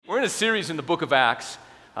in a series in the book of Acts.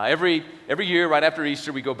 Every year, right after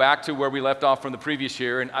Easter, we go back to where we left off from the previous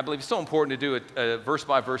year, and I believe it's so important to do a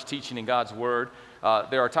verse-by-verse teaching in God's Word.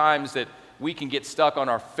 There are times that we can get stuck on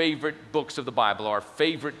our favorite books of the Bible, our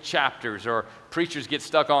favorite chapters, or preachers get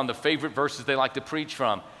stuck on the favorite verses they like to preach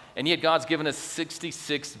from. And yet God's given us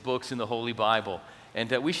 66 books in the Holy Bible.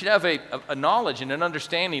 And we should have a knowledge and an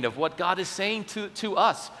understanding of what God is saying to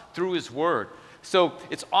us through His Word. So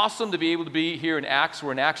it's awesome to be able to be here in Acts.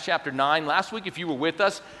 We're in Acts chapter 9. Last week, if you were with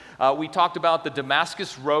us, we talked about the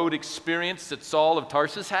Damascus Road experience that Saul of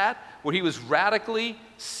Tarsus had, where he was radically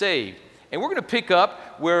saved. And we're going to pick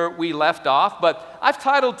up where we left off, but I've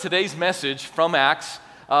titled today's message from Acts,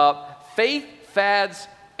 Faith, Fads,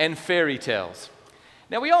 and Fairy Tales.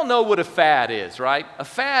 Now, we all know what a fad is, right? A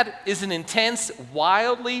fad is an intense,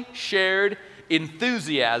 wildly shared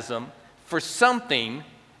enthusiasm for something,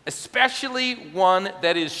 especially one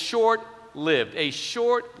that is short-lived, a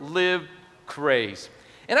short-lived craze.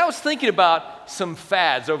 And I was thinking about some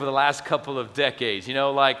fads over the last couple of decades,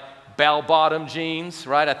 like bell-bottom jeans,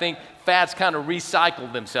 right? I think fads kind of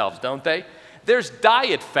recycle themselves, don't they? There's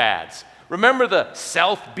diet fads. Remember the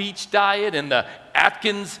South Beach diet and the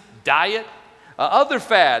Atkins diet? Other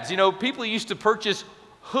fads, people used to purchase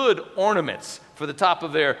hood ornaments for the top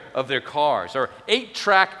of their cars, or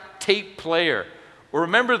 8-track tape player. Or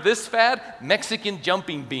remember this fad? Mexican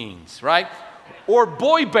jumping beans, right? Or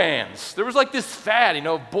boy bands. There was like this fad,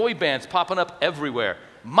 of boy bands popping up everywhere.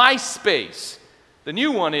 MySpace. The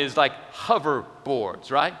new one is like hoverboards,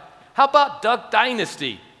 right? How about Duck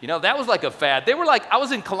Dynasty? That was like a fad. They were like, I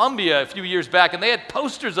was in Colombia a few years back, and they had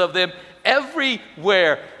posters of them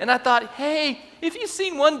everywhere. And I thought, hey, if you've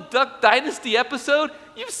seen one Duck Dynasty episode,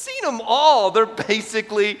 you've seen them all. They're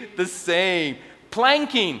basically the same.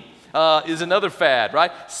 Planking is another fad,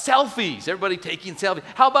 right? Selfies, everybody taking selfies.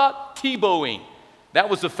 How about Tebowing? That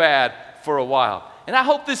was a fad for a while. And I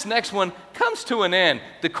hope this next one comes to an end.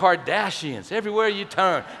 The Kardashians, everywhere you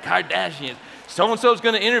turn, Kardashians. So-and-so's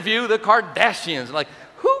going to interview the Kardashians. Like,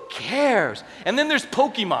 who cares? And then there's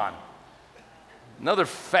Pokemon, another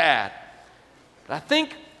fad. But I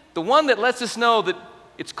think the one that lets us know that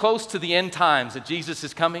it's close to the end times, that Jesus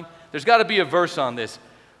is coming, there's got to be a verse on this.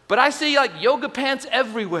 But I see like yoga pants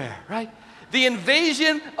everywhere, right? The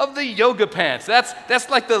invasion of the yoga pants. That's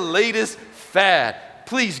like the latest fad.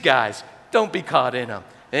 Please, guys, don't be caught in them.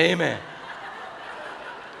 Amen.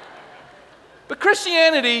 But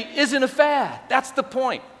Christianity isn't a fad. That's the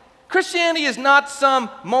point. Christianity is not some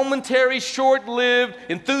momentary, short-lived,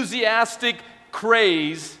 enthusiastic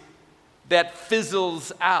craze that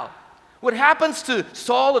fizzles out. What happens to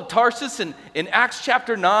Saul of Tarsus in Acts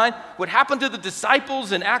chapter 9, what happened to the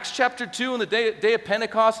disciples in Acts chapter 2 on the day of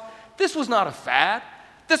Pentecost, this was not a fad.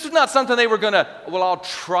 This was not something they were going to, I'll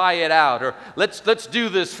try it out, or let's do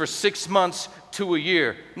this for 6 months to a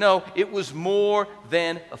year. No, it was more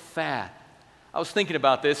than a fad. I was thinking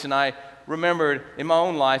about this, and I remembered in my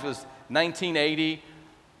own life, it was 1980.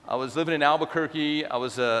 I was living in Albuquerque. I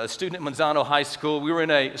was a student at Manzano High School. We were in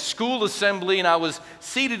a school assembly, and I was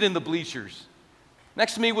seated in the bleachers.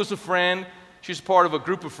 Next to me was a friend. She was part of a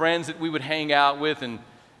group of friends that we would hang out with and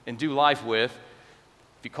do life with,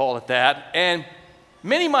 if you call it that. And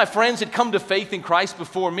many of my friends had come to faith in Christ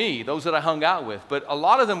before me, those that I hung out with. But a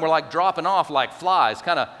lot of them were like dropping off like flies,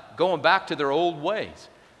 kind of going back to their old ways.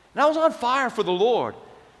 And I was on fire for the Lord.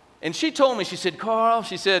 And she told me, she said, Carl,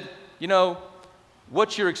 she said,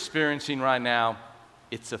 what you're experiencing right now,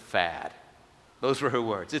 it's a fad. Those were her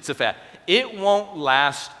words. It's a fad. It won't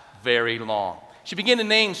last very long. She began to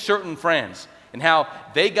name certain friends and how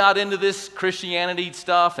they got into this Christianity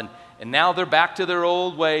stuff and now they're back to their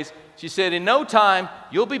old ways. She said, in no time,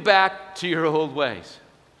 you'll be back to your old ways.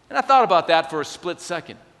 And I thought about that for a split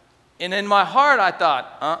second. And in my heart, I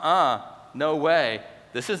thought, no way.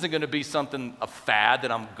 This isn't going to be a fad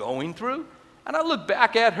that I'm going through. And I looked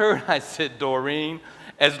back at her and I said, Doreen,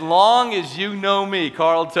 as long as you know me,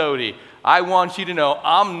 Carl Tody, I want you to know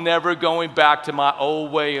I'm never going back to my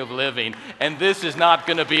old way of living, and this is not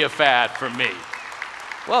going to be a fad for me.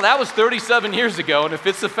 Well, that was 37 years ago, and if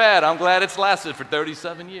it's a fad, I'm glad it's lasted for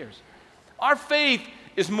 37 years. Our faith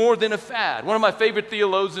is more than a fad. One of my favorite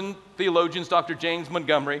theologians, Dr. James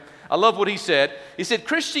Montgomery, I love what he said. He said,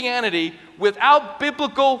 Christianity without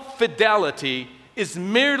biblical fidelity is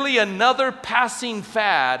merely another passing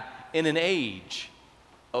fad in an age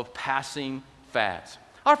of passing fads.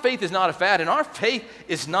 Our faith is not a fad, and our faith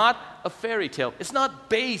is not a fairy tale. It's not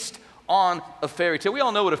based on a fairy tale. We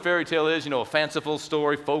all know what a fairy tale is, a fanciful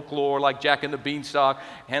story, folklore like Jack and the Beanstalk,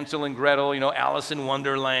 Hansel and Gretel, Alice in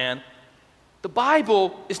Wonderland. The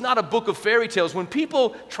Bible is not a book of fairy tales. When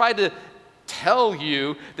people try to tell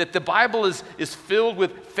you that the Bible is filled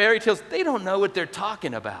with fairy tales, they don't know what they're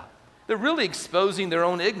talking about. They're really exposing their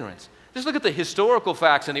own ignorance. Just look at the historical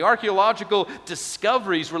facts and the archaeological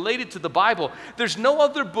discoveries related to the Bible. There's no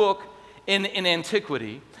other book in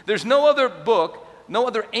antiquity. There's no other book, no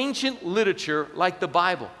other ancient literature like the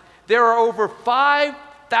Bible. There are over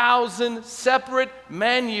 5,000 separate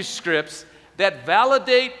manuscripts that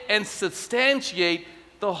validate and substantiate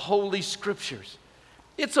the Holy Scriptures.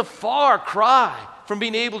 It's a far cry from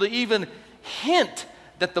being able to even hint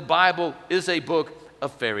that the Bible is a book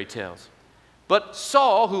of fairy tales. But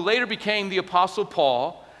Saul, who later became the Apostle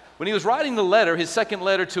Paul, when he was writing the letter, his second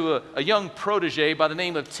letter to a young protege by the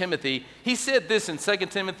name of Timothy, he said this in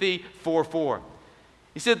 2 Timothy 4:4.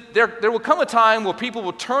 He said, there will come a time where people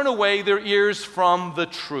will turn away their ears from the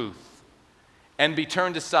truth and be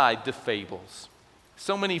turned aside to fables.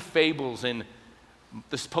 So many fables in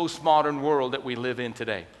this postmodern world that we live in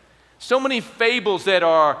today. So many fables that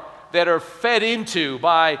are fed into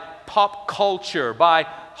by pop culture, by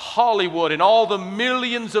Hollywood and all the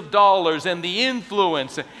millions of dollars and the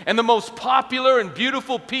influence and the most popular and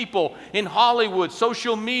beautiful people in Hollywood,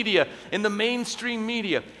 social media, in the mainstream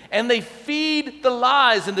media. And they feed the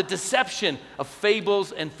lies and the deception of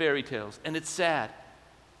fables and fairy tales. And it's sad.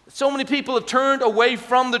 So many people have turned away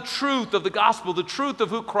from the truth of the gospel, the truth of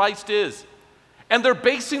who Christ is. And they're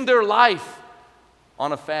basing their life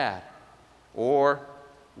on a fad, or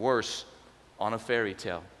worse, on a fairy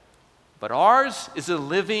tale. But ours is a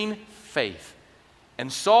living faith.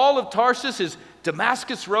 And Saul of Tarsus, his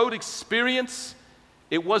Damascus Road experience,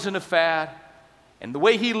 it wasn't a fad. And the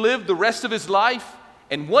way he lived the rest of his life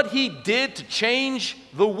and what he did to change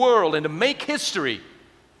the world and to make history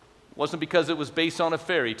wasn't because it was based on a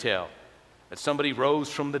fairy tale that somebody rose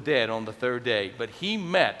from the dead on the third day, but he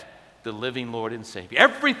met the living Lord and Savior.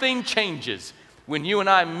 Everything changes when you and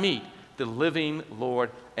I meet the living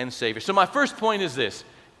Lord and Savior. So my first point is this: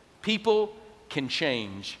 people can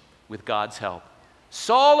change with God's help.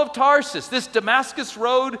 Saul of Tarsus, this Damascus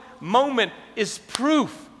Road moment is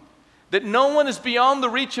proof that no one is beyond the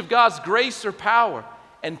reach of God's grace or power,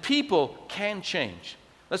 and people can change.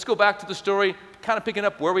 Let's go back to the story, kind of picking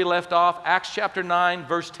up where we left off, Acts chapter 9,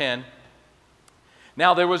 verse 10.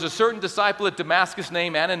 Now there was a certain disciple at Damascus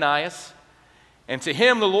named Ananias, and to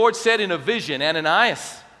him the Lord said in a vision,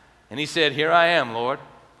 Ananias. And he said, Here I am, Lord.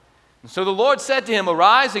 And so the Lord said to him,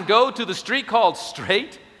 Arise and go to the street called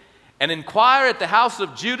Straight, and inquire at the house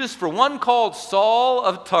of Judas for one called Saul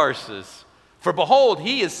of Tarsus. For behold,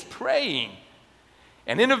 he is praying.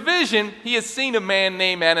 And in a vision he has seen a man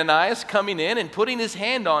named Ananias coming in and putting his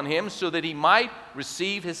hand on him so that he might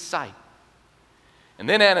receive his sight. And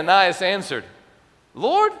then Ananias answered,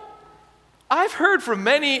 Lord, I've heard from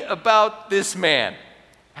many about this man,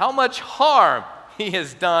 how much harm he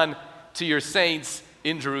has done to your saints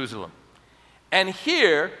in Jerusalem. And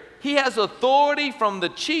here he has authority from the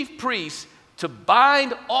chief priests to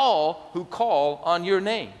bind all who call on your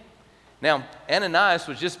name. Now, Ananias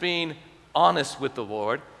was just being honest with the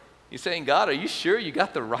Lord. He's saying, God, are you sure you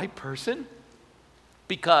got the right person?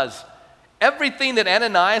 Because everything that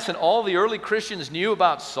Ananias and all the early Christians knew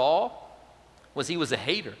about Saul was he was a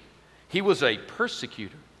hater. He was a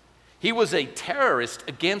persecutor. He was a terrorist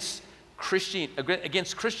against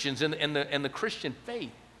Christians and the Christian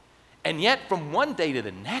faith. And yet, from one day to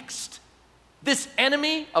the next, this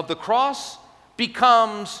enemy of the cross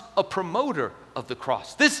becomes a promoter of the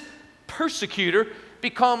cross. This persecutor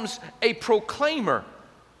becomes a proclaimer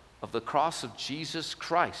of the cross of Jesus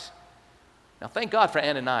Christ. Now, thank God for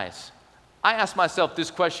Ananias. I ask myself this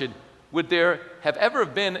question: would there have ever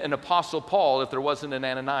been an Apostle Paul if there wasn't an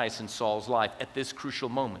Ananias in Saul's life at this crucial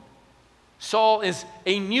moment? Saul is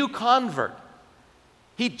a new convert.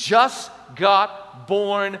 He just got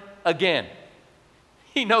born again.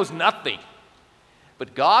 He knows nothing.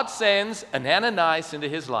 But God sends an Ananias into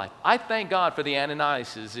his life. I thank God for the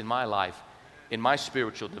Ananiases in my life, in my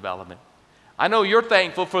spiritual development. I know you're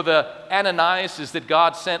thankful for the Ananiases that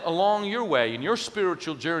God sent along your way in your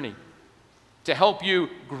spiritual journey to help you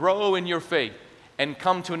grow in your faith and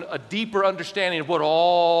come to a deeper understanding of what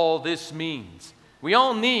all this means. We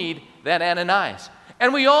all need that Ananias.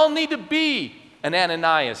 And we all need to be an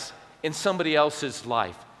Ananias in somebody else's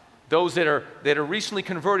life. Those that are recently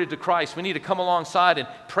converted to Christ, we need to come alongside and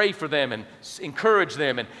pray for them and encourage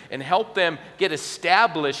them and help them get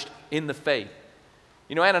established in the faith.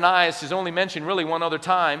 You know, Ananias is only mentioned really one other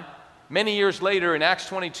time. Many years later in Acts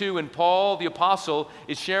 22, when Paul the apostle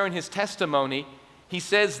is sharing his testimony, he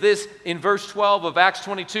says this in verse 12 of Acts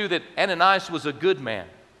 22, that Ananias was a good man.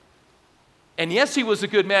 And yes, he was a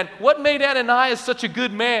good man. What made Ananias such a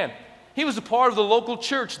good man? He was a part of the local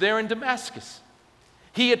church there in Damascus.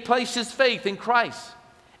 He had placed his faith in Christ,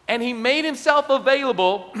 and he made himself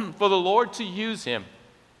available for the Lord to use him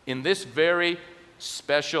in this very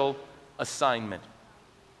special assignment,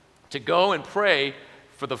 to go and pray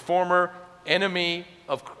for the former enemy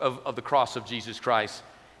of the cross of Jesus Christ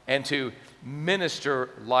and to minister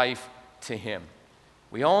life to him.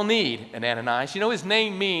 We all need an Ananias. You know, his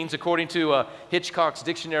name means, according to Hitchcock's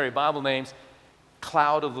Dictionary of Bible Names,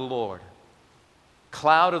 cloud of the Lord.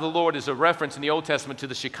 Cloud of the Lord is a reference in the Old Testament to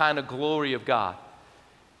the Shekinah glory of God.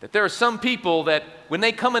 That there are some people that when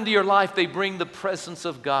they come into your life, they bring the presence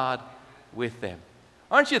of God with them.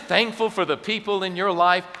 Aren't you thankful for the people in your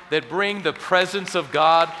life that bring the presence of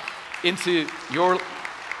God into your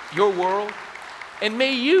world? And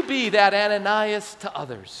may you be that Ananias to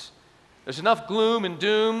others. There's enough gloom and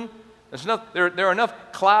doom. There are enough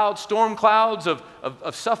storm clouds of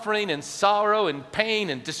suffering and sorrow and pain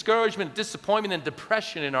and discouragement, disappointment and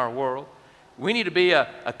depression in our world. We need to be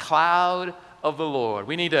a cloud of the Lord.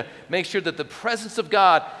 We need to make sure that the presence of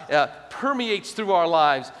God permeates through our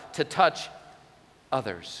lives to touch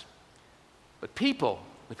others. But people,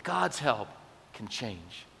 with God's help, can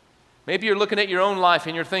change. Maybe you're looking at your own life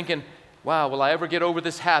and you're thinking, wow, will I ever get over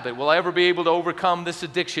this habit? Will I ever be able to overcome this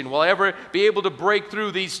addiction? Will I ever be able to break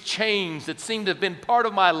through these chains that seem to have been part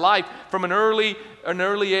of my life from an early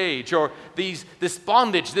age? Or this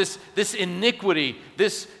bondage, this iniquity,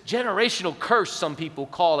 this generational curse, some people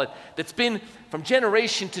call it, that's been from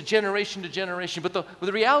generation to generation to generation. But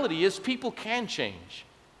the reality is people can change.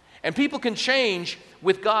 And people can change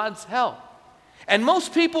with God's help. And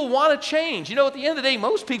most people want to change. You know, at the end of the day,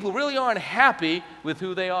 most people really aren't happy with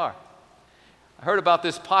who they are. I heard about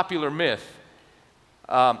this popular myth,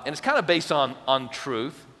 and it's kind of based on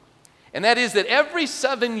truth, and that is that every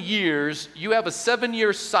 7 years, you have a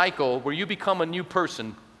 7-year cycle where you become a new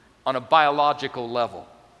person on a biological level.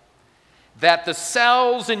 That the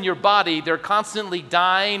cells in your body, they're constantly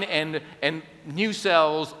dying and new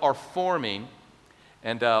cells are forming.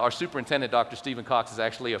 And our superintendent, Dr. Stephen Cox, is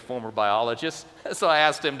actually a former biologist, so I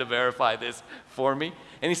asked him to verify this for me.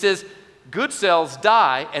 And he says, good cells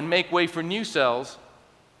die and make way for new cells.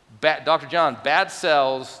 Dr. John, bad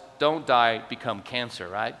cells don't die, become cancer,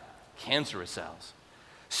 right? Cancerous cells.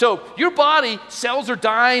 So your body, cells are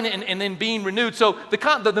dying and then being renewed. So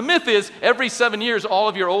the myth is every 7 years, all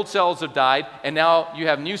of your old cells have died, and now you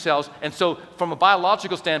have new cells. And so from a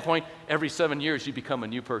biological standpoint, every 7 years you become a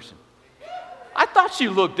new person. I thought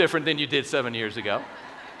you looked different than you did 7 years ago.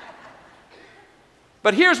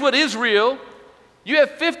 But here's what is real. You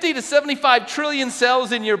have 50 to 75 trillion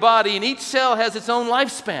cells in your body, and each cell has its own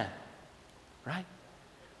lifespan, right?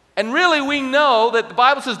 And really, we know that the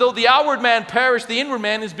Bible says, though the outward man perish, the inward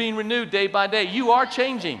man is being renewed day by day. You are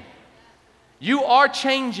changing. You are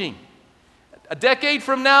changing. A decade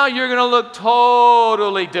from now, you're going to look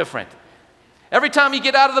totally different. Every time you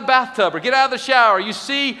get out of the bathtub or get out of the shower, you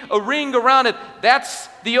see a ring around it. That's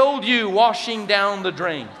the old you washing down the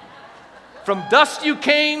drain. From dust you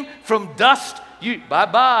came, from dust you...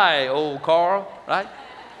 Bye-bye, old Carl, right?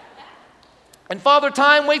 And Father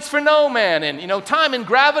Time waits for no man. And, you know, time and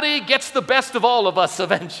gravity gets the best of all of us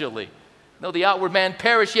eventually. Though the outward man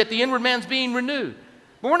perish, yet the inward man's being renewed.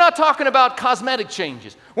 But we're not talking about cosmetic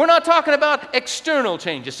changes. We're not talking about external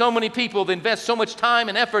changes. So many people invest so much time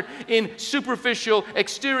and effort in superficial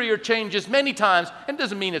exterior changes many times. And it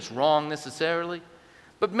doesn't mean it's wrong necessarily.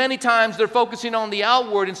 But many times they're focusing on the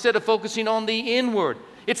outward instead of focusing on the inward.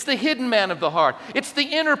 It's the hidden man of the heart. It's the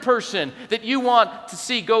inner person that you want to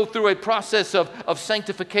see go through a process of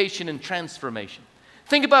sanctification and transformation.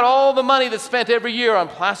 Think about all the money that's spent every year on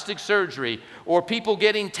plastic surgery or people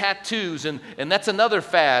getting tattoos, and that's another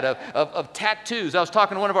fad of tattoos. I was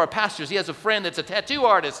talking to one of our pastors. He has a friend that's a tattoo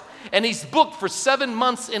artist, and he's booked for 7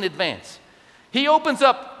 months in advance. He opens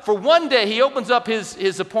up, for one day, he opens up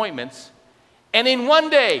his appointments, and in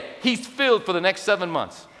one day, he's filled for the next 7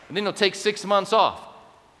 months. And then he'll take 6 months off.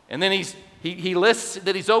 And then he lists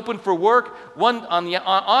that he's open for work, one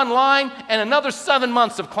online, and another 7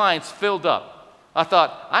 months of clients filled up. I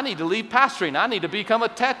thought, I need to leave pastoring. I need to become a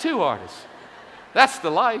tattoo artist. That's the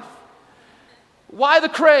life. Why the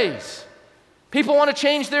craze? People want to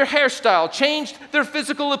change their hairstyle, change their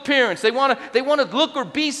physical appearance. They want to look or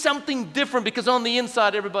be something different because on the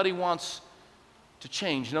inside, everybody wants to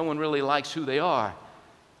change. No one really likes who they are.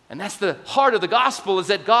 And that's the heart of the gospel, is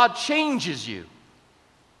that God changes you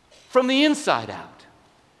from the inside out.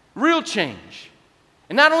 Real change.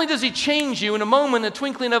 And not only does he change you in a moment, a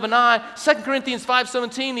twinkling of an eye, 2 Corinthians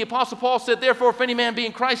 5:17, the Apostle Paul said, therefore, if any man be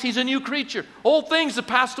in Christ, he's a new creature. Old things have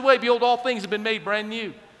passed away. Behold, all things have been made brand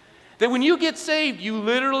new. That when you get saved, you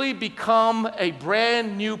literally become a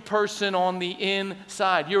brand new person on the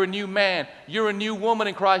inside. You're a new man. You're a new woman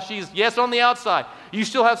in Christ Jesus. Yes, on the outside, you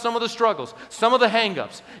still have some of the struggles, some of the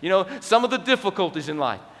hang-ups, some of the difficulties in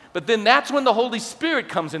life. But then that's when the Holy Spirit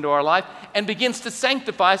comes into our life and begins to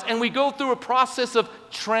sanctify us, and we go through a process of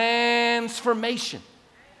transformation.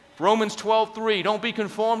 Romans 12:3, don't be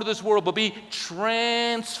conformed to this world, but be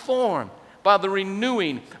transformed by the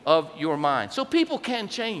renewing of your mind. So people can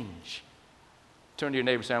change. Turn to your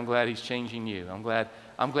neighbor and say, I'm glad he's changing you. I'm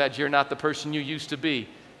glad you're not the person you used to be.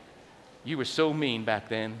 You were so mean back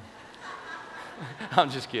then. I'm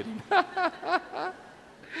just kidding.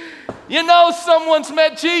 Someone's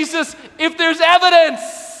met Jesus if there's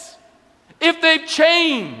evidence, if they've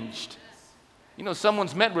changed.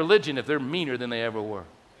 Someone's met religion if they're meaner than they ever were.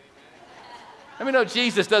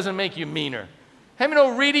 Jesus doesn't make you meaner.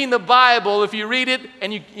 Reading the Bible, if you read it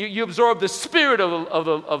and you absorb the spirit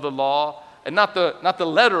of the law and not the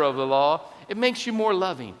letter of the law, it makes you more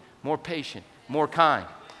loving, more patient, more kind,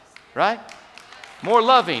 right? More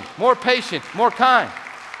loving, more patient, more kind.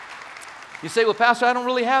 You say, well, Pastor, I don't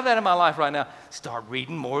really have that in my life right now. Start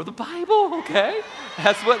reading more of the Bible, okay?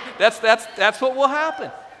 That's what will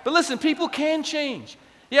happen. But listen, people can change.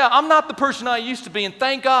 Yeah, I'm not the person I used to be, and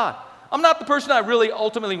thank God. I'm not the person I really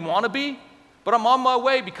ultimately want to be, but I'm on my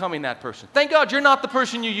way becoming that person. Thank God you're not the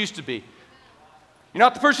person you used to be. You're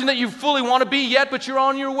not the person that you fully want to be yet, but you're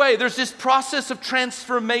on your way. There's this process of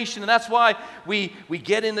transformation, and that's why we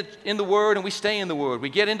get in the Word and we stay in the Word. We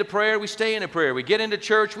get into prayer, we stay in prayer. We get into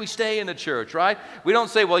church, we stay in the church, right? We don't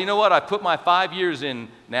say, well, you know what, I put my 5 years in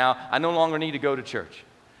now, I no longer need to go to church.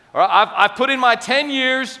 Or I've put in my 10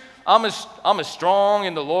 years, I'm as strong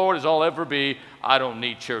in the Lord as I'll ever be, I don't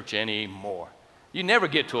need church anymore. You never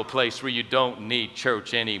get to a place where you don't need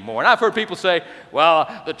church anymore. And I've heard people say,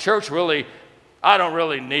 well, the church really, I don't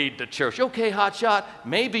really need the church. Okay, hotshot,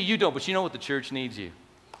 maybe you don't, but you know what? The church needs you.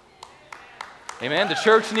 Amen? The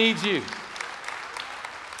church needs you.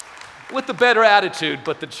 With a better attitude,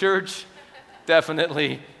 but the church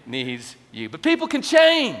definitely needs you. But people can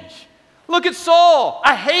change. Look at Saul,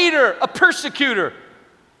 a hater, a persecutor,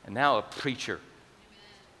 and now a preacher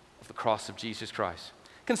of the cross of Jesus Christ.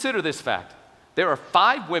 Consider this fact. There are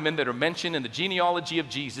 5 women that are mentioned in the genealogy of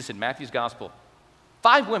Jesus in Matthew's gospel.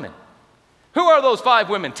 5 women. Who are those 5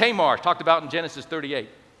 women? Tamar, talked about in Genesis 38.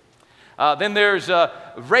 Then there's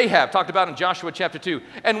Rahab, talked about in Joshua chapter 2.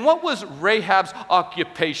 And what was Rahab's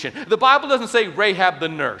occupation? The Bible doesn't say Rahab the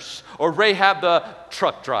nurse or Rahab the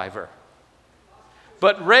truck driver.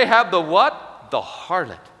 But Rahab the what? The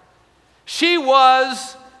harlot. She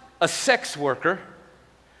was a sex worker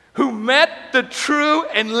who met the true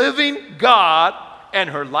and living God, and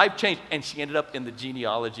her life changed, and she ended up in the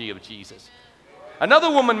genealogy of Jesus. Another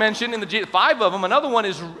woman mentioned in the 5 of them, another one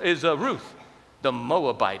is Ruth, the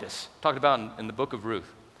Moabitess, talked about in the book of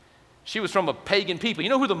Ruth. She was from a pagan people. You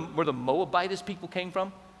know where the Moabitess people came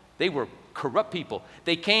from? They were corrupt people.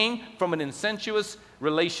 They came from an incestuous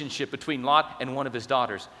relationship between Lot and one of his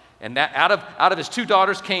daughters. And that out of his 2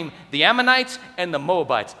 daughters came the Ammonites and the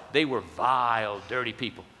Moabites. They were vile, dirty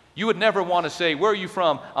people. You would never want to say, where are you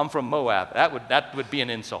from? I'm from Moab. That would be an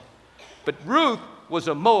insult. But Ruth was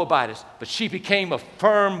a Moabitess, but she became a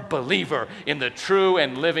firm believer in the true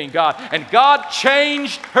and living God. And God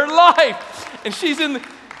changed her life. And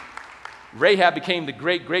Rahab became the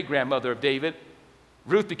great-great-grandmother of David.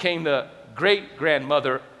 Ruth became the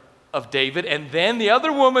great-grandmother of David. And then the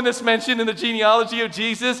other woman that's mentioned in the genealogy of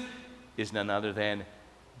Jesus is none other than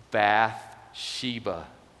Bathsheba.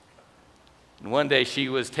 And one day she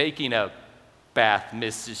was taking a bath,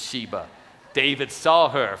 Mrs. Sheba. David saw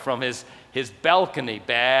her from his balcony.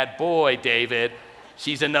 Bad boy, David.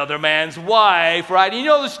 She's another man's wife, right? You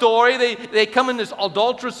know the story. They come in this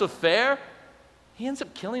adulterous affair. He ends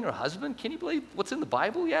up killing her husband. Can you believe what's in the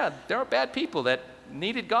Bible? Yeah, there are bad people that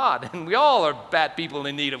needed God. And we all are bad people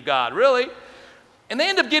in need of God, really. And they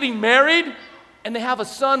end up getting married. And they have a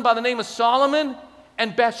son by the name of Solomon.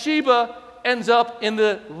 And Bathsheba ends up in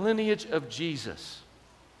the lineage of Jesus.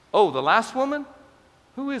 Oh, the last woman?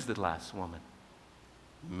 Who is the last woman?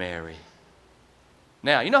 Mary.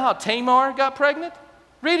 Now, you know how Tamar got pregnant?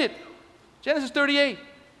 Read it. Genesis 38.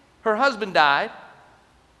 Her husband died.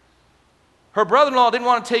 Her brother-in-law didn't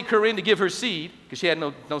want to take her in to give her seed because she had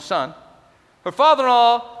no son. Her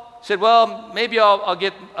father-in-law said, well, maybe I'll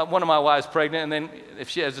get one of my wives pregnant, and then if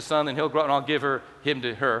she has a son, then he'll grow up and I'll give him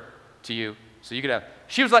to you, so you could have.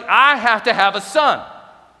 She was like, I have to have a son.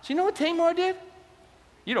 So you know what Tamar did?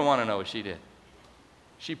 You don't want to know what she did.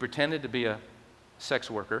 She pretended to be a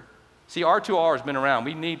sex worker. See, R2R has been around.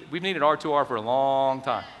 We've needed R2R for a long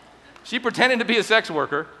time. She pretended to be a sex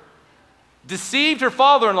worker, deceived her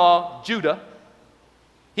father-in-law, Judah.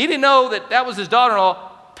 He didn't know that that was his daughter-in-law,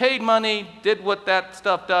 paid money, did what that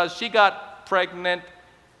stuff does. She got pregnant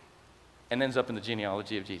and ends up in the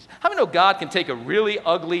genealogy of Jesus. How many know God can take a really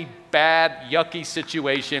ugly, bad, yucky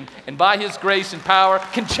situation and by his grace and power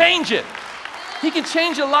can change it? He can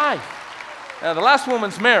change a life. Now, the last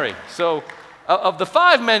woman's Mary. So of the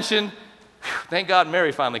 5 mentioned, thank God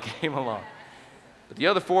Mary finally came along. But the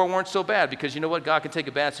other 4 weren't so bad because you know what? God can take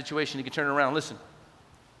a bad situation, he can turn it around. Listen,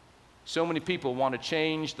 so many people want to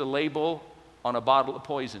change the label on a bottle of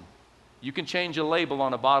poison. You can change a label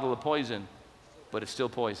on a bottle of poison, but it's still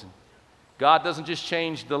poison. God doesn't just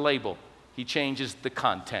change the label. He changes the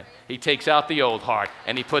content. He takes out the old heart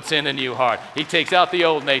and he puts in a new heart. He takes out the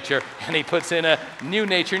old nature and he puts in a new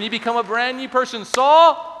nature and you become a brand new person.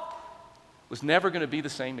 Saul was never going to be the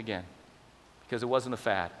same again because it wasn't a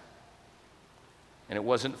fad. And it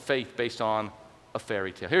wasn't faith based on a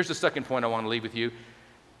fairy tale. Here's the second point I want to leave with you.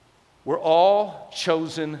 We're all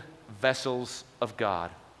chosen vessels of God.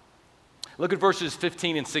 Look at verses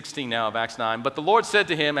 15 and 16 now of Acts 9. But the Lord said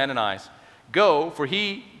to him, Ananias, go, for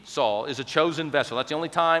he, Saul, is a chosen vessel. That's the only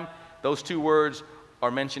time those 2 words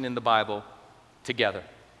are mentioned in the Bible together,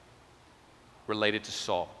 related to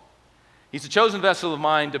Saul. He's a chosen vessel of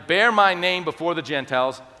mine to bear my name before the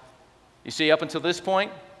Gentiles. You see, up until this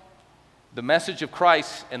point, the message of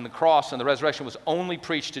Christ and the cross and the resurrection was only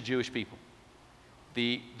preached to Jewish people.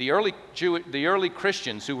 The early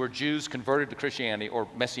Christians who were Jews converted to Christianity, or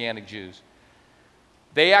Messianic Jews,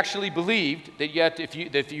 they actually believed that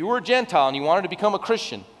if you were a Gentile and you wanted to become a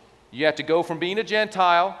Christian, you had to go from being a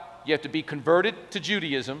Gentile, you have to be converted to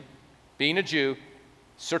Judaism, being a Jew,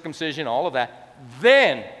 circumcision, all of that,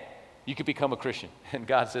 then you could become a Christian. And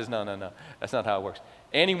God says, no, that's not how it works.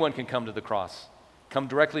 Anyone can come to the cross, come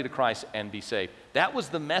directly to Christ and be saved. That was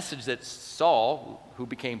the message that Saul, who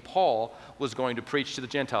became Paul, was going to preach to the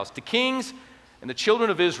Gentiles, to kings and the children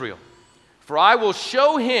of Israel. For I will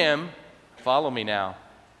show him, follow me now,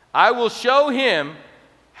 I will show him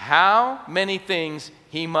how many things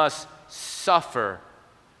he must suffer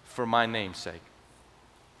for my name's sake.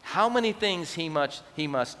 How many things he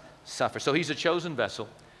must suffer. So he's a chosen vessel.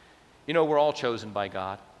 You know, we're all chosen by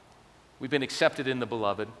God. We've been accepted in the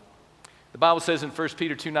beloved. The Bible says in 1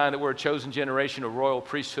 Peter 2:9 that we're a chosen generation, a royal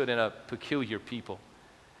priesthood, and a peculiar people.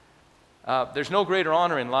 There's no greater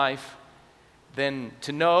honor in life than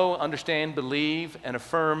to know, understand, believe, and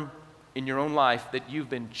affirm in your own life that you've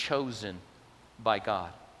been chosen by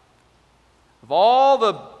God. Of all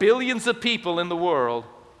the billions of people in the world,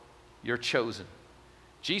 you're chosen.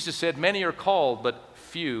 Jesus said, many are called, but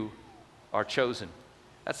few are chosen.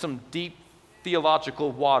 That's some deep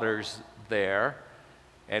theological waters there.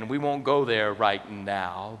 And we won't go there right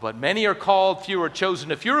now, but many are called, few are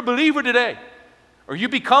chosen. If you're a believer today, or you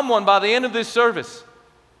become one by the end of this service,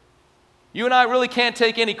 you and I really can't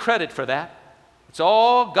take any credit for that. It's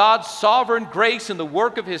all God's sovereign grace and the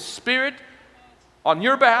work of His Spirit on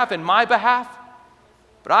your behalf and my behalf.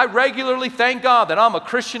 But I regularly thank God that I'm a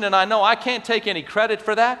Christian and I know I can't take any credit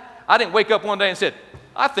for that. I didn't wake up one day and said,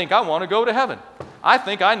 I think I want to go to heaven. I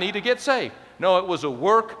think I need to get saved. No, it was a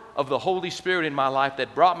work of the Holy Spirit in my life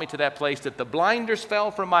that brought me to that place that the blinders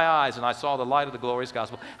fell from my eyes and I saw the light of the glorious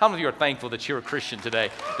gospel. How many of you are thankful that you're a Christian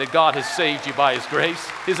today, that God has saved you by His grace,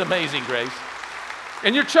 His amazing grace?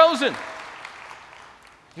 And you're chosen.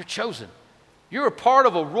 You're chosen. You're a part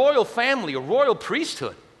of a royal family, a royal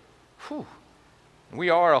priesthood. Whew.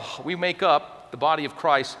 We make up the body of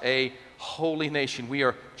Christ a holy nation. We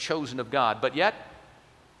are chosen of God. But yet,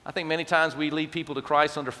 I think many times we lead people to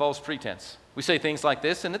Christ under false pretense. We say things like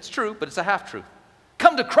this, and it's true, but it's a half-truth.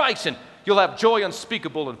 Come to Christ and you'll have joy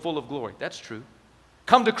unspeakable and full of glory. That's true.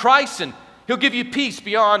 Come to Christ and He'll give you peace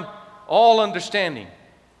beyond all understanding.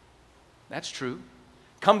 That's true.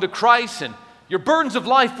 Come to Christ and your burdens of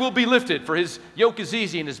life will be lifted, for His yoke is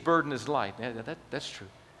easy and His burden is light. That's true.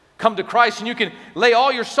 Come to Christ and you can lay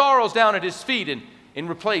all your sorrows down at His feet, and in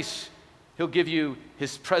replace, He'll give you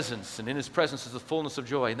His presence, and in His presence is the fullness of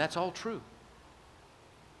joy, and that's all true.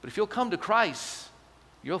 But if you'll come to Christ,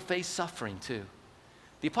 you'll face suffering too.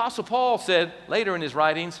 The Apostle Paul said later in his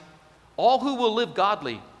writings, all who will live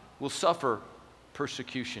godly will suffer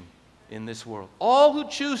persecution in this world. All who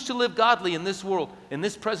choose to live godly in this world, in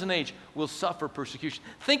this present age, will suffer persecution.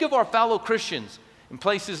 Think of our fellow Christians in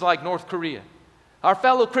places like North Korea, our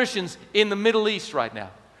fellow Christians in the Middle East right now,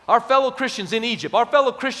 our fellow Christians in Egypt, our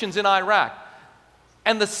fellow Christians in Iraq,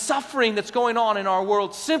 and the suffering that's going on in our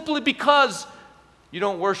world simply because you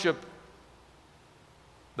don't worship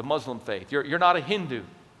the Muslim faith. You're not a Hindu.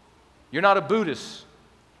 You're not a Buddhist.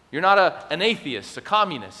 You're not an atheist, a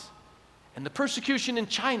communist. And the persecution in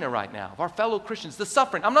China right now of our fellow Christians, the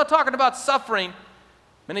suffering. I'm not talking about suffering.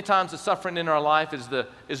 Many times the suffering in our life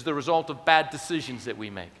is the result of bad decisions that we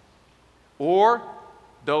make. Or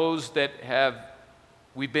those that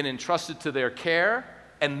we've been entrusted to their care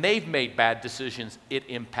and they've made bad decisions, it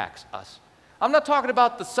impacts us. I'm not talking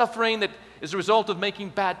about the suffering that is the result of making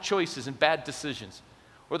bad choices and bad decisions,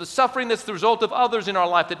 or the suffering that's the result of others in our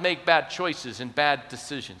life that make bad choices and bad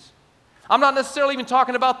decisions. I'm not necessarily even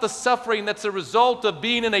talking about the suffering that's a result of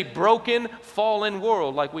being in a broken, fallen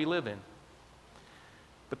world like we live in.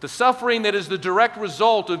 But the suffering that is the direct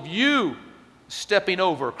result of you stepping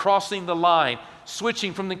over, crossing the line,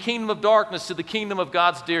 switching from the kingdom of darkness to the kingdom of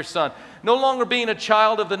God's dear Son. No longer being a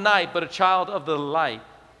child of the night, but a child of the light.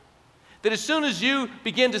 That as soon as you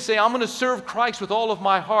begin to say, I'm going to serve Christ with all of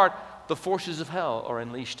my heart, the forces of hell are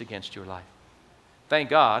unleashed against your life. Thank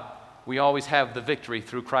God, we always have the victory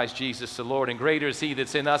through Christ Jesus the Lord, and greater is He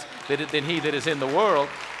that's in us than he that is in the world.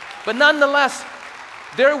 But nonetheless,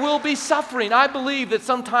 there will be suffering. I believe that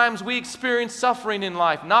sometimes we experience suffering in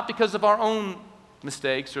life, not because of our own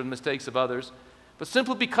mistakes or the mistakes of others, but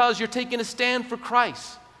simply because you're taking a stand for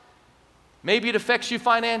Christ. Maybe it affects you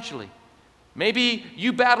financially. Maybe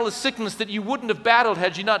you battle a sickness that you wouldn't have battled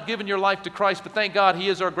had you not given your life to Christ, but thank God He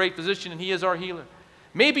is our great physician and He is our healer.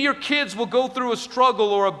 Maybe your kids will go through a struggle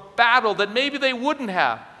or a battle that maybe they wouldn't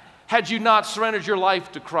have had you not surrendered your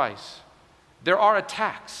life to Christ. There are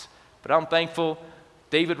attacks, but I'm thankful.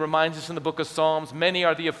 David reminds us in the book of Psalms, many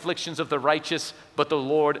are the afflictions of the righteous, but the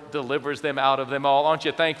Lord delivers them out of them all. Aren't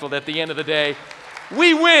you thankful that at the end of the day,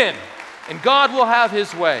 we win and God will have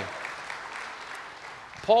His way?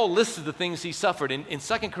 Paul listed the things he suffered. In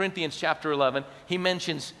 2 Corinthians chapter 11, he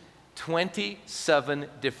mentions 27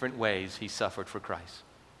 different ways he suffered for Christ.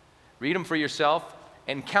 Read them for yourself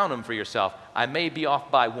and count them for yourself. I may be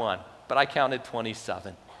off by one, but I counted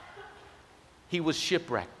 27. He was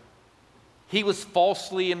shipwrecked. He was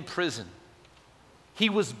falsely imprisoned. He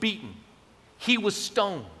was beaten. He was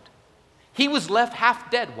stoned. He was left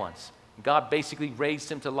half dead once. God basically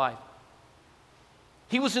raised him to life.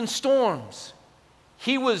 He was in storms.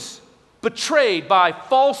 He was betrayed by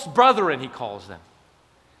false brethren, he calls them.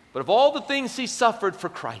 But of all the things he suffered for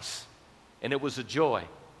Christ, and it was a joy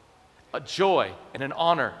and an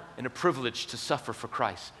honor and a privilege to suffer for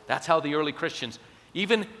Christ. That's how the early Christians,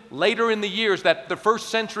 even later in the years that the first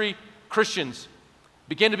century Christians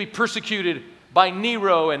began to be persecuted by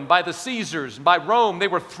Nero and by the Caesars and by Rome. They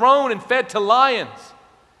were thrown and fed to lions.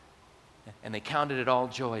 And they counted it all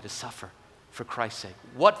joy to suffer for Christ's sake.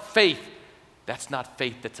 What faith? That's not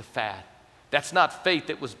faith that's a fad. That's not faith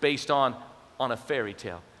that was based on a fairy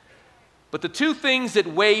tale. But the two things that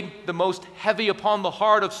weighed the most heavy upon the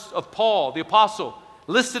heart of Paul, the apostle,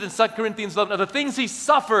 listed in 2 Corinthians 11, are the things he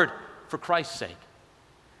suffered for Christ's sake.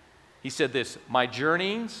 He said this, my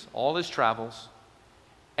journeyings, all his travels,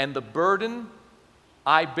 and the burden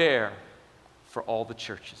I bear for all the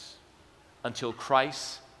churches, until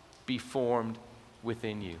Christ be formed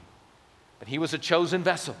within you. But he was a chosen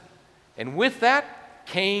vessel. And with that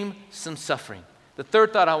came some suffering. The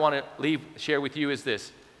third thought I want to share with you is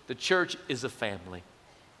this. The church is a family.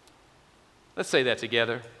 Let's say that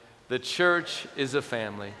together. The church is a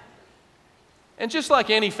family. And just like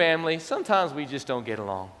any family, sometimes we just don't get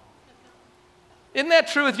along. Isn't that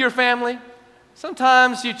true with your family?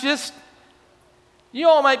 Sometimes you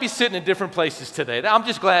all might be sitting in different places today. I'm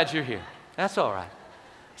just glad you're here. That's all right.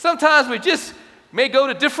 Sometimes we just may go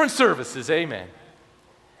to different services. Amen.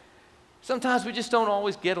 Sometimes we just don't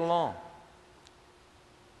always get along.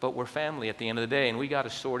 But we're family at the end of the day, and we got to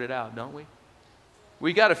sort it out, don't we?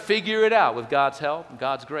 We got to figure it out with God's help and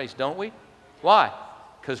God's grace, don't we? Why?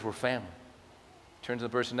 Because we're family. Turn to the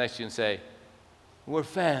person next to you and say, we're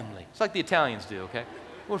family. It's like the Italians do, okay?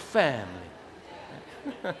 We're family.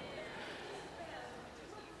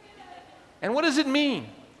 And what does it mean?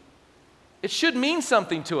 It should mean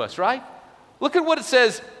something to us, right? Look at what it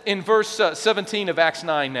says in verse 17 of Acts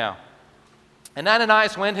 9 now. And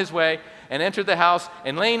Ananias went his way and entered the house,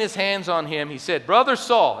 and laying his hands on him, he said, Brother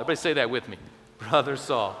Saul. Everybody say that with me. Brother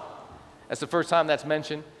Saul. That's the first time that's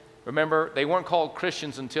mentioned. Remember, they weren't called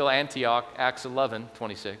Christians until Antioch, Acts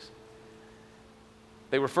 11:26.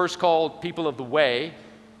 They were first called people of the way,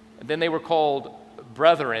 and then they were called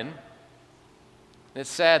brethren. And it's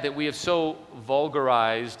sad that we have so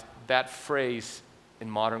vulgarized that phrase in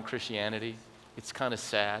modern Christianity. It's kind of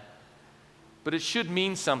sad. But it should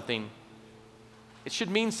mean something. It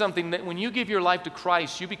should mean something that when you give your life to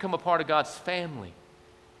Christ, you become a part of God's family.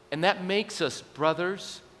 And that makes us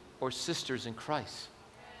brothers or sisters in Christ.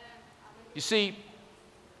 You see,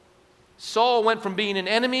 Saul went from being an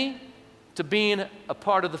enemy to being a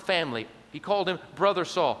part of the family. He called him Brother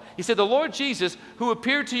Saul. He said, the Lord Jesus, who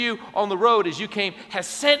appeared to you on the road as you came, has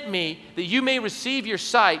sent me that you may receive your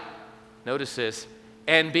sight, notice this,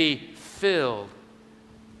 and be filled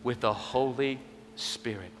with the Holy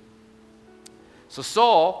Spirit. So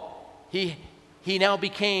Saul, he now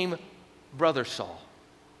became Brother Saul.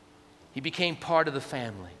 He became part of the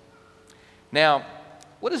family. Now,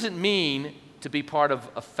 what does it mean to be part of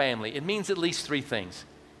a family? It means at least three things.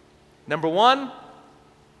 Number one,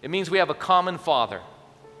 it means we have a common father.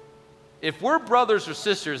 If we're brothers or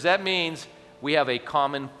sisters, that means we have a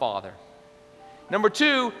common father. Number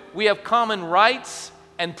two, we have common rights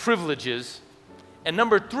and privileges. And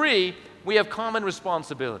number three, we have common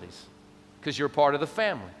responsibilities because you're part of the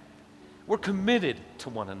family. We're committed to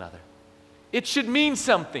one another. It should mean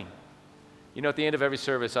something. You know, at the end of every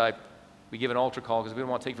service, we give an altar call because we don't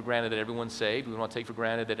want to take for granted that everyone's saved. We don't want to take for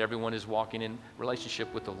granted that everyone is walking in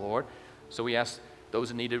relationship with the Lord. So we ask those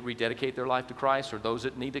that need to rededicate their life to Christ or those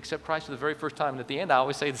that need to accept Christ for the very first time. And at the end, I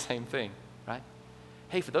always say the same thing, right?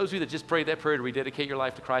 Hey, for those of you that just prayed that prayer to rededicate your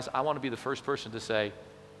life to Christ, I want to be the first person to say,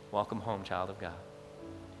 welcome home, child of God.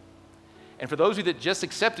 And for those of you that just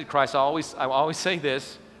accepted Christ, I always say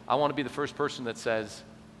this, I want to be the first person that says,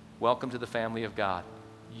 welcome to the family of God.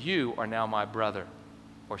 You are now my brother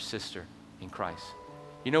or sister in Christ.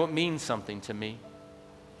 You know it means something to me,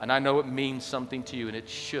 and I know it means something to you, and it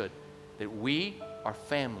should, that we are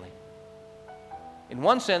family. In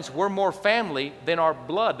one sense, we're more family than our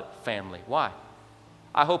blood family. Why?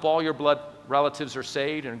 I hope all your blood relatives are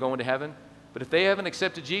saved and are going to heaven, but if they haven't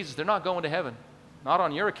accepted Jesus, they're not going to heaven. Not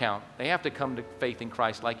on your account. They have to come to faith in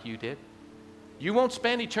Christ like you did. You won't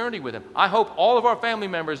spend eternity with him. I hope all of our family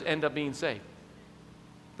members end up being saved.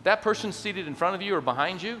 But that person seated in front of you or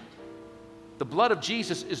behind you, the blood of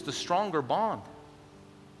Jesus is the stronger bond.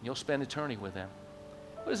 You'll spend eternity with them.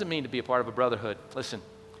 What does it mean to be a part of a brotherhood? Listen,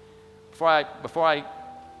 before I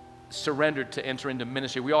surrendered to enter into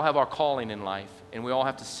ministry, we all have our calling in life, and we all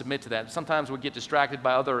have to submit to that. Sometimes we get distracted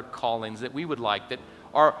by other callings that we would like, that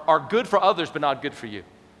are good for others but not good for you.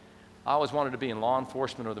 I always wanted to be in law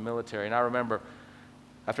enforcement or the military, and I remember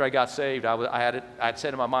after I got saved, I had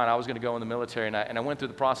said in my mind I was going to go in the military, and I went through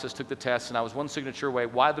the process, took the test, and I was one signature away.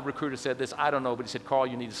 Why the recruiter said this, I don't know, but he said, Carl,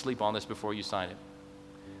 you need to sleep on this before you sign it.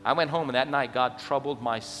 I went home, and that night, God troubled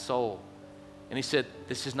my soul. And he said,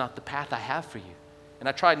 this is not the path I have for you. And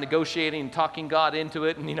I tried negotiating and talking God into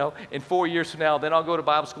it. And, in 4 years from now, then I'll go to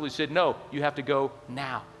Bible school. He said, no, you have to go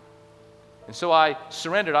now. And so I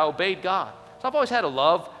surrendered. I obeyed God. So I've always had a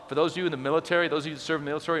love for those of you in the military, those of you that serve in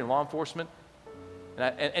the military and law enforcement.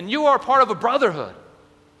 And you are part of a brotherhood.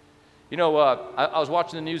 I was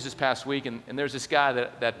watching the news this past week, and there's this guy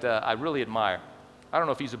that I really admire. I don't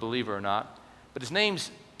know if he's a believer or not, but his name's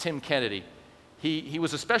Tim Kennedy. He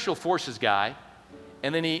was a special forces guy,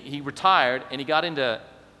 and then he retired, and he got into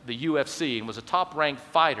the UFC and was a top-ranked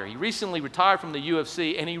fighter. He recently retired from the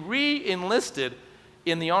UFC, and he re-enlisted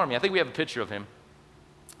in the Army. I think we have a picture of him.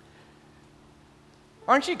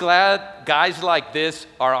 Aren't you glad guys like this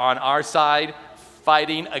are on our side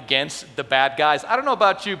fighting against the bad guys? I don't know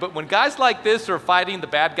about you, but when guys like this are fighting the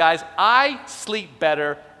bad guys, I sleep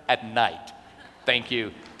better at night. Thank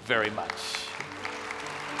you very much.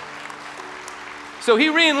 So he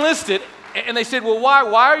re-enlisted, and they said, well, why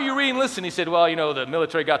are you re-enlisting? He said, well, the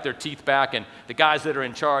military got their teeth back, and the guys that are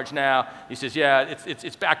in charge now, he says, yeah,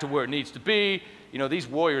 it's back to where it needs to be. These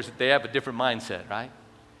warriors, they have a different mindset, right?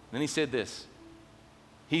 And then he said this.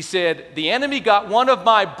 He said, the enemy got one of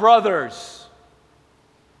my brothers,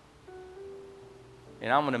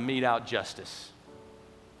 and I'm going to mete out justice.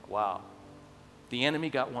 Wow. The enemy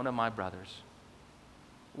got one of my brothers.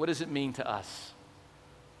 What does it mean to us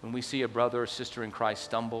when we see a brother or sister in Christ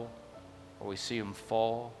stumble, or we see him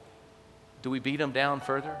fall? Do we beat him down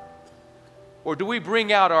further? Or do we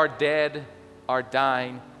bring out our dead, our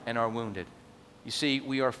dying, and our wounded? You see,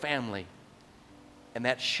 we are family, and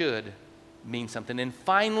that should mean something. And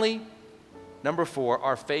finally, number 4,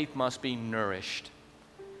 our faith must be nourished.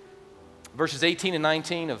 Verses 18 and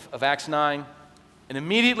 19 of Acts 9, and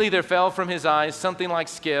immediately there fell from his eyes something like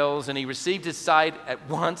scales, and he received his sight at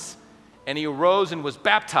once, and he arose and was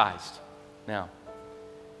baptized. Now,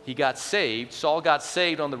 he got saved. Saul got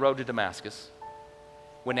saved on the road to Damascus.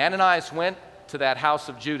 When Ananias went to that house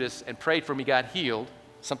of Judas and prayed for him, he got healed.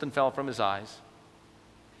 Something fell from his eyes.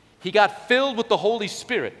 He got filled with the Holy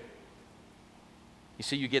Spirit. You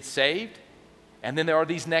see, you get saved, and then there are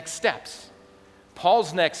these next steps.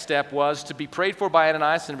 Paul's next step was to be prayed for by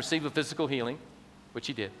Ananias and receive a physical healing, which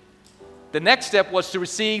he did. The next step was to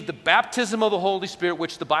receive the baptism of the Holy Spirit,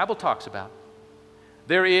 which the Bible talks about.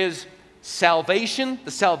 There is salvation,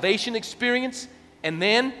 the salvation experience, and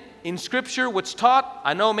then in Scripture, what's taught,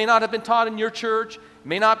 I know it may not have been taught in your church,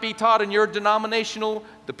 may not be taught in your denominational,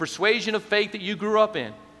 the persuasion of faith that you grew up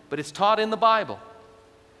in, but it's taught in the Bible.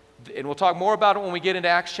 And we'll talk more about it when we get into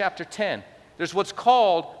Acts chapter 10. There's what's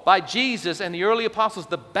called by Jesus and the early apostles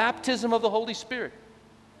the baptism of the Holy Spirit.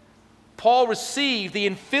 Paul received the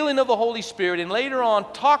infilling of the Holy Spirit and later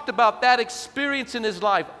on talked about that experience in his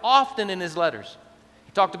life, often in his letters.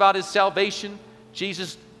 He talked about his salvation,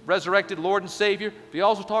 Jesus resurrected Lord and Savior. But he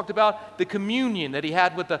also talked about the communion that he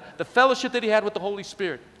had with the fellowship that he had with the Holy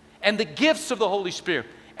Spirit, and the gifts of the Holy Spirit,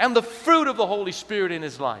 and the fruit of the Holy Spirit in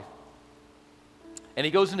his life. And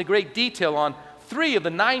he goes into great detail on 3 of the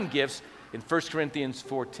 9 gifts in 1 Corinthians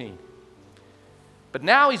 14. But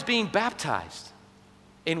now he's being baptized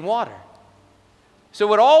in water. So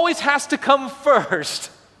what always has to come first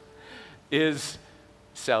is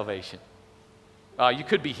salvation. You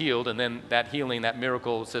could be healed, and then that healing, that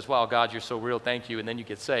miracle says, wow, God, you're so real, thank you, and then you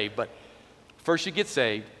get saved. But first you get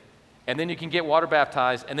saved, and then you can get water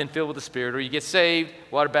baptized and then filled with the Spirit, or you get saved,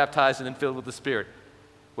 water baptized, and then filled with the Spirit.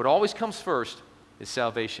 What always comes first is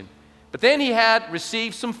salvation. But then he had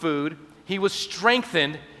received some food, he was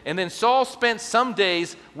strengthened, and then Saul spent some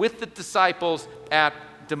days with the disciples at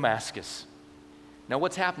Damascus. Now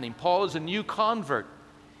what's happening? Paul is a new convert,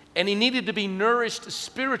 and he needed to be nourished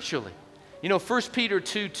spiritually. You know, 1 Peter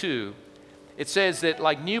 2:2, it says that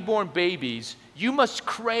like newborn babies, you must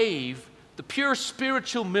crave the pure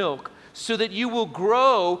spiritual milk so that you will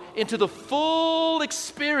grow into the full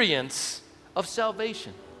experience of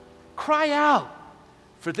salvation. Cry out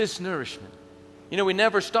for this nourishment. You know, we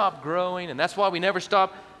never stop growing, and that's why we never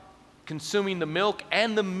stop consuming the milk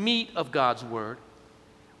and the meat of God's Word.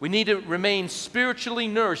 We need to remain spiritually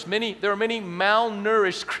nourished. There are many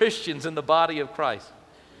malnourished Christians in the body of Christ.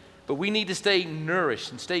 But we need to stay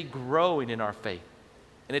nourished and stay growing in our faith.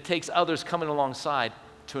 And it takes others coming alongside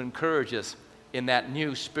to encourage us in that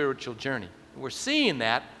new spiritual journey. We're seeing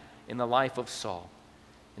that in the life of Saul.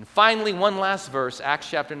 And finally, one last verse, Acts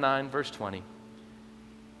chapter 9, verse 20.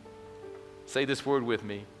 Say this word with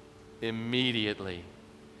me. Immediately.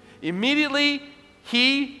 Immediately,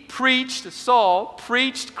 Saul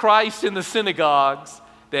preached Christ in the synagogues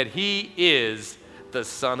that he is the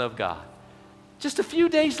Son of God. Just a few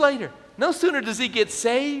days later, no sooner does he get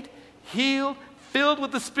saved, healed, filled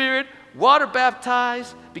with the Spirit, water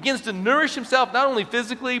baptized, begins to nourish himself not only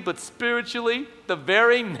physically but spiritually. The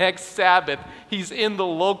very next Sabbath, he's in the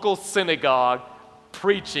local synagogue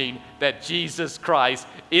preaching that Jesus Christ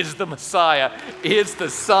is the Messiah, is the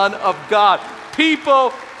Son of God.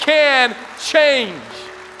 People can change.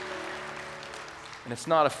 And it's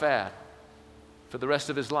not a fad. For the rest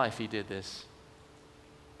of his life, he did this.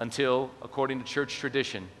 Until, according to church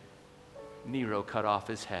tradition, Nero cut off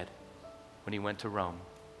his head when he went to Rome.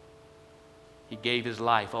 He gave his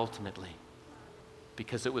life ultimately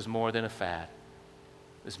because it was more than a fad.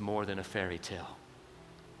 It was more than a fairy tale.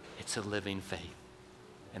 It's a living faith.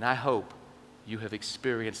 And I hope you have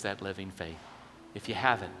experienced that living faith. If you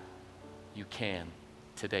haven't, you can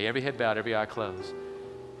today. Every head bowed, every eye closed.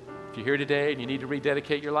 If you're here today and you need to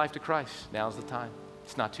rededicate your life to Christ, now's the time.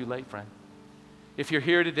 It's not too late, friend. If you're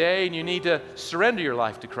here today and you need to surrender your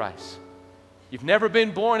life to Christ, you've never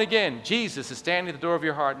been born again, Jesus is standing at the door of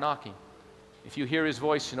your heart knocking. If you hear his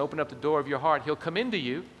voice and open up the door of your heart, he'll come into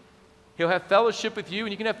you. He'll have fellowship with you,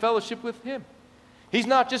 and you can have fellowship with him. He's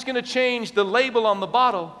not just going to change the label on the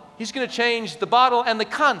bottle. He's going to change the bottle and the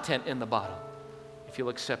content in the bottle if you'll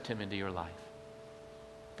accept him into your life.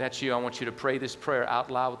 If that's you, I want you to pray this prayer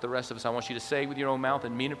out loud with the rest of us. I want you to say it with your own mouth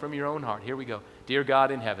and mean it from your own heart. Here we go. Dear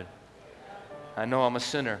God in heaven, I know I'm a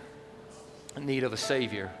sinner in need of a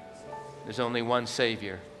Savior. There's only one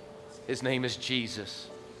Savior. His name is Jesus.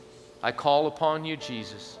 I call upon you,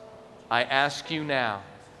 Jesus. I ask you now,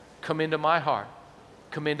 come into my heart.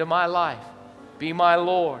 Come into my life. Be my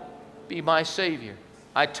Lord. Be my Savior.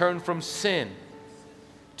 I turn from sin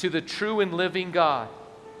to the true and living God.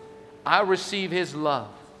 I receive his love,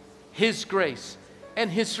 his grace, and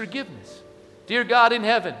his forgiveness. Dear God in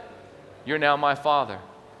heaven, you're now my Father,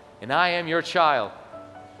 and I am your child.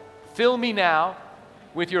 Fill me now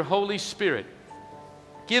with your Holy Spirit.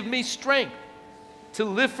 Give me strength to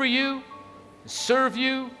live for you, serve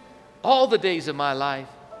you all the days of my life,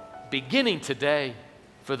 beginning today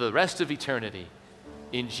for the rest of eternity.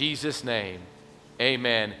 In Jesus' name,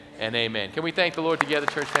 amen and amen. Can we thank the Lord together,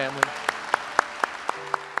 church family?